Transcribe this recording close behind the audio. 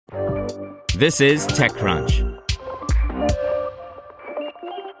This is TechCrunch.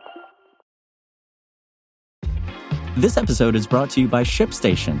 This episode is brought to you by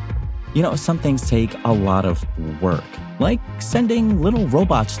ShipStation. You know, some things take a lot of work, like sending little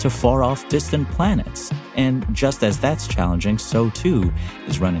robots to far-off distant planets. And just as that's challenging, so too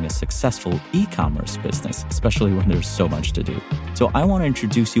is running a successful e-commerce business, especially when there's so much to do. So I want to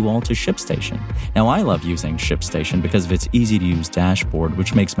introduce you all to ShipStation. Now, I love using ShipStation because of its easy-to-use dashboard,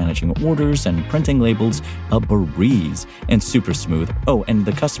 which makes managing orders and printing labels a breeze and super smooth. Oh, and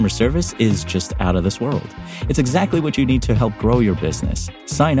the customer service is just out of this world. It's exactly what you need to help grow your business.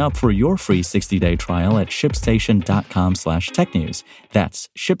 Sign up for your free 60-day trial at shipstation.com/technews. That's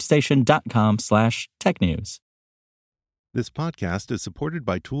shipstation.com/technews. This podcast is supported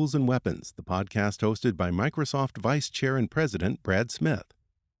by Tools and Weapons, the podcast hosted by Microsoft Vice Chair and President Brad Smith.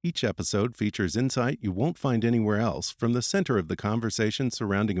 Each episode features insight you won't find anywhere else from the center of the conversation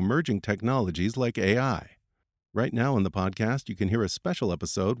surrounding emerging technologies like AI. Right now in the podcast, you can hear a special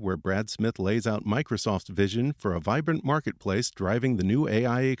episode where Brad Smith lays out Microsoft's vision for a vibrant marketplace driving the new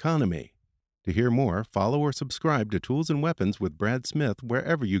AI economy. To hear more, follow or subscribe to Tools and Weapons with Brad Smith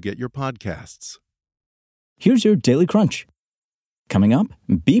wherever you get your podcasts. Here's your Daily Crunch. Coming up,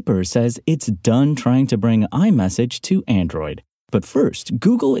 Beeper says it's done trying to bring iMessage to Android. But first,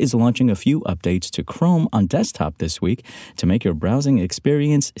 Google is launching a few updates to Chrome on desktop this week to make your browsing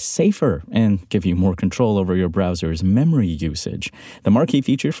experience safer and give you more control over your browser's memory usage. The marquee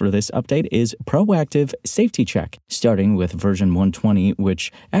feature for this update is Proactive Safety Check. Starting with version 120,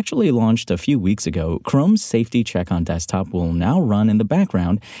 which actually launched a few weeks ago, Chrome's Safety Check on desktop will now run in the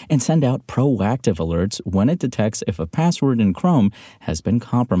background and send out proactive alerts when it detects if a password in Chrome has been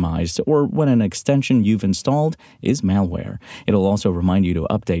compromised or when an extension you've installed is malware. It'll also remind you to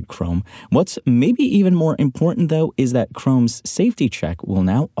update Chrome. What's maybe even more important, though, is that Chrome's Safety Check will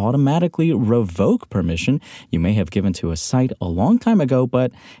now automatically revoke permission you may have given to a site a long time ago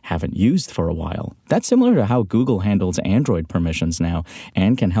but haven't used for a while. That's similar to how Google handles Android permissions now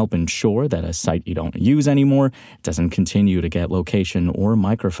and can help ensure that a site you don't use anymore doesn't continue to get location or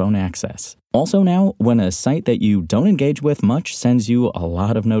microphone access. Also now, when a site that you don't engage with much sends you a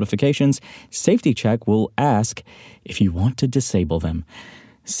lot of notifications, Safety Check will ask if you want to disable them.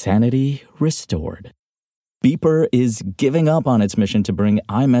 Sanity restored. Beeper is giving up on its mission to bring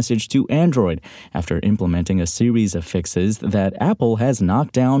iMessage to Android after implementing a series of fixes that Apple has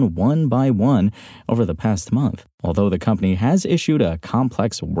knocked down one by one over the past month. Although the company has issued a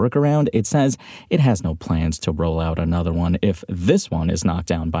complex workaround, it says it has no plans to roll out another one if this one is knocked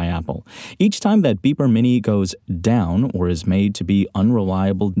down by Apple. Each time that Beeper Mini goes down or is made to be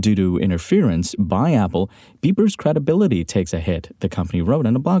unreliable due to interference by Apple, Beeper's credibility takes a hit, the company wrote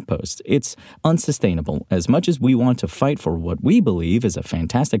in a blog post. It's unsustainable. As much as we want to fight for what we believe is a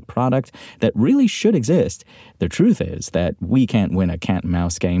fantastic product that really should exist, the truth is that we can't win a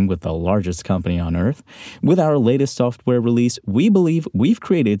cat-and-mouse game with the largest company on earth. With our latest software release, we believe we've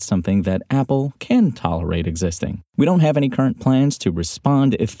created something that Apple can tolerate existing. We don't have any current plans to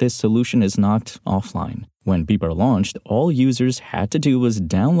respond if this solution is knocked offline. When Beeper launched, all users had to do was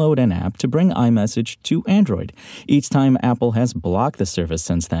download an app to bring iMessage to Android. Each time Apple has blocked the service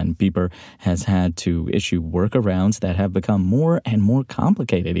since then, Beeper has had to issue workarounds that have become more and more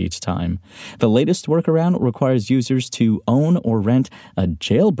complicated each time. The latest workaround requires users to own or rent a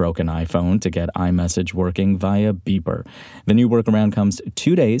jailbroken iPhone to get iMessage working via Beeper. The new workaround comes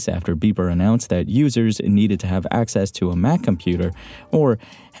 2 days after Beeper announced that users needed to have access to a Mac computer or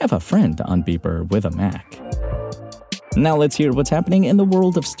have a friend on Beeper with a Mac. Now let's hear what's happening in the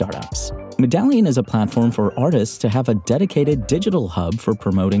world of startups. Medallion is a platform for artists to have a dedicated digital hub for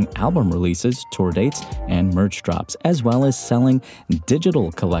promoting album releases, tour dates, and merch drops, as well as selling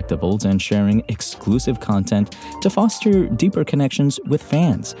digital collectibles and sharing exclusive content to foster deeper connections with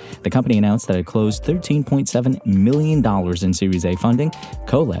fans. The company announced that it closed $13.7 million in Series A funding,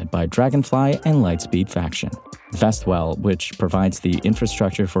 co-led by Dragonfly and Lightspeed Faction. Vestwell, which provides the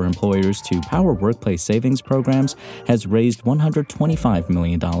infrastructure for employers to power workplace savings programs, has raised $125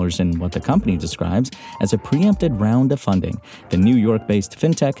 million in what the company describes as a preempted round of funding. The New York-based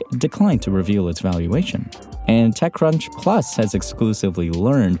fintech declined to reveal its valuation. And TechCrunch Plus has exclusively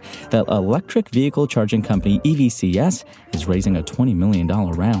learned that electric vehicle charging company EVCS is raising a $20 million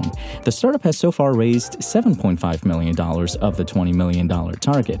round. The startup has so far raised $7.5 million of the $20 million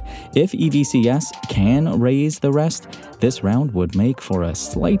target. If EVCS can raise the rest, this round would make for a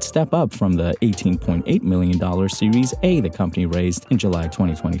slight step up from the $18.8 million Series A the company raised in July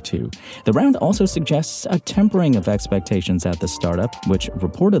 2022. The round also suggests a tempering of expectations at the startup, which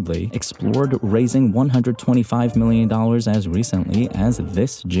reportedly explored raising $125 million as recently as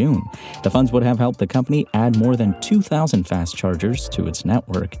this June. The funds would have helped the company add more than 2,000 fast chargers to its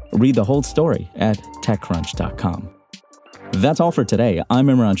network. Read the whole story at TechCrunch.com. That's all for today. I'm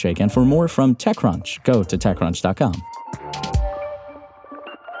Imran Sheikh, and for more from TechCrunch, go to TechCrunch.com.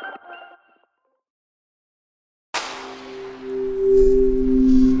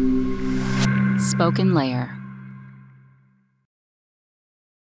 Spoken Layer.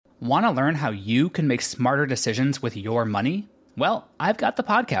 Want to learn how you can make smarter decisions with your money? Well, I've got the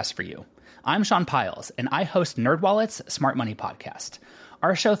podcast for you. I'm Sean Piles, and I host NerdWallet's Smart Money Podcast.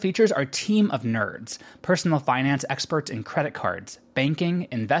 Our show features our team of nerds, personal finance experts in credit cards, banking,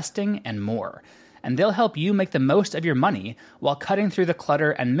 investing, and more. And they'll help you make the most of your money while cutting through the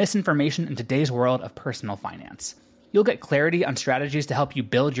clutter and misinformation in today's world of personal finance. You'll get clarity on strategies to help you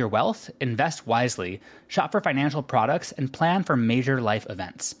build your wealth, invest wisely, shop for financial products, and plan for major life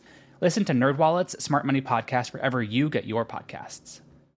events. Listen to NerdWallet's Smart Money Podcast wherever you get your podcasts.